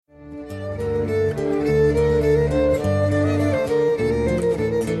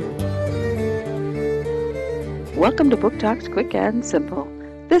Welcome to Book Talks Quick and Simple.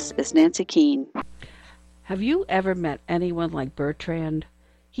 This is Nancy Keene. Have you ever met anyone like Bertrand?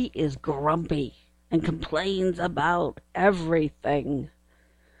 He is grumpy and complains about everything.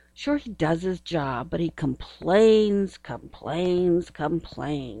 Sure, he does his job, but he complains.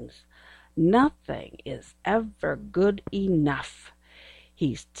 Nothing is ever good enough.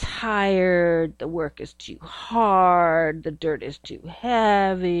 He's tired, the work is too hard, the dirt is too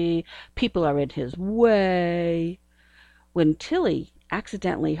heavy, people are in his way. When Tilly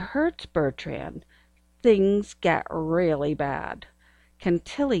accidentally hurts Bertrand, things get really bad. Can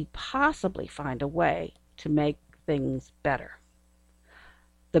Tilly possibly find a way to make things better?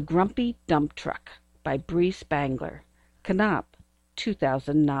 The Grumpy Dump Truck by Brie Spangler, Canop,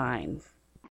 2009.